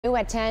New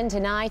at 10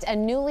 tonight, a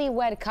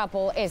newlywed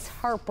couple is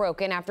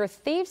heartbroken after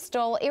thieves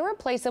stole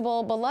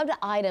irreplaceable beloved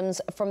items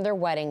from their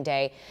wedding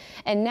day.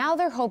 And now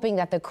they're hoping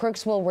that the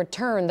crooks will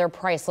return their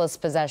priceless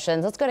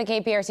possessions. Let's go to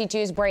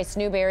KPRC2's Bryce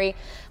Newberry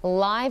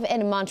live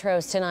in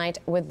Montrose tonight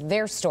with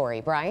their story.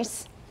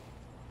 Bryce?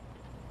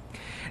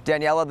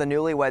 Daniela, the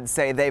newlyweds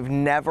say they've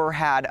never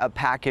had a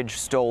package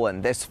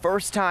stolen. This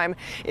first time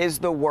is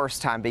the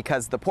worst time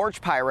because the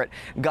Porch pirate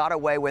got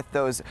away with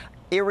those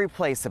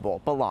irreplaceable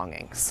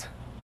belongings.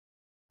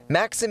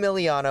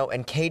 Maximiliano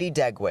and Katie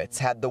Degwitz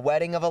had the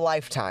wedding of a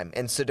lifetime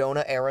in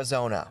Sedona,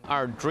 Arizona.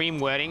 Our dream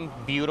wedding,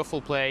 beautiful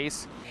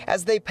place.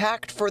 As they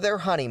packed for their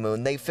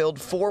honeymoon, they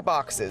filled 4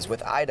 boxes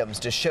with items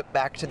to ship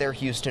back to their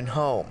Houston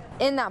home.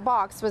 In that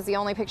box was the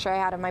only picture I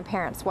had of my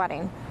parents'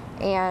 wedding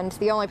and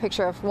the only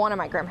picture of one of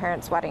my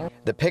grandparents' wedding.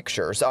 The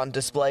pictures on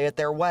display at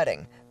their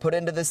wedding put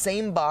into the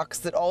same box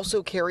that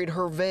also carried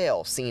her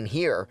veil, seen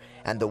here,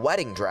 and the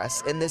wedding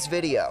dress in this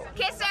video.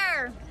 Kiss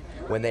her!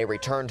 When they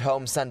returned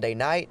home Sunday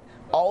night,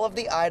 all of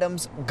the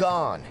items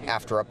gone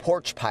after a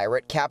Porch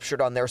pirate captured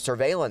on their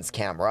surveillance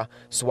camera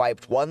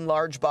swiped one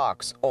large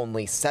box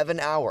only 7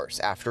 hours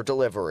after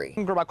delivery.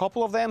 Grabbed a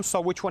couple of them,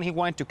 saw which one he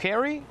wanted to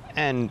carry,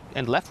 and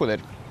left with it.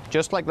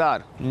 Just like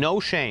that.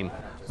 No shame.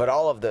 But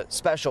all of the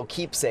special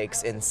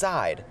keepsakes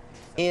inside,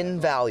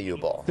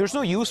 invaluable. There's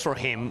no use for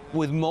him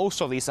with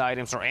most of these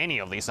items or any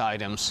of these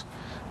items,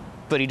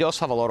 but he does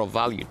have a lot of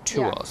value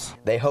to us.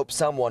 They hope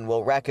someone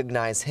will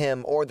recognize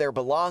him or their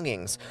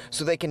belongings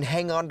so they can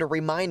hang on to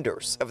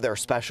reminders of their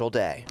special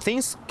day.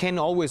 Things can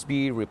always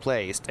be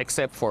replaced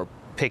except for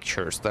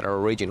pictures that are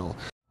original.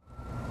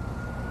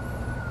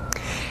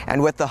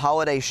 And with the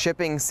holiday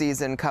shipping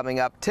season coming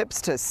up,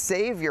 tips to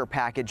save your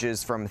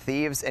packages from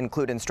thieves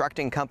include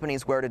instructing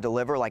companies where to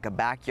deliver, like a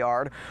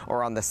backyard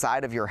or on the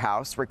side of your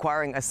house,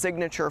 requiring a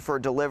signature for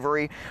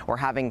delivery, or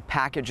having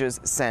packages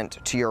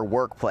sent to your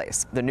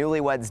workplace. The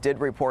newlyweds did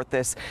report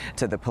this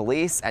to the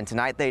police, and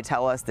tonight they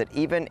tell us that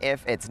even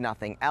if it's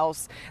nothing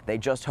else, they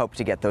just hope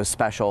to get those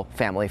special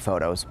family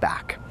photos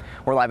back.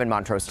 We're live in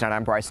Montrose tonight.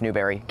 I'm Bryce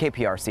Newberry,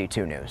 KPRC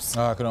 2 News.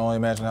 I can only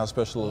imagine how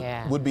special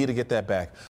it would be to get that back.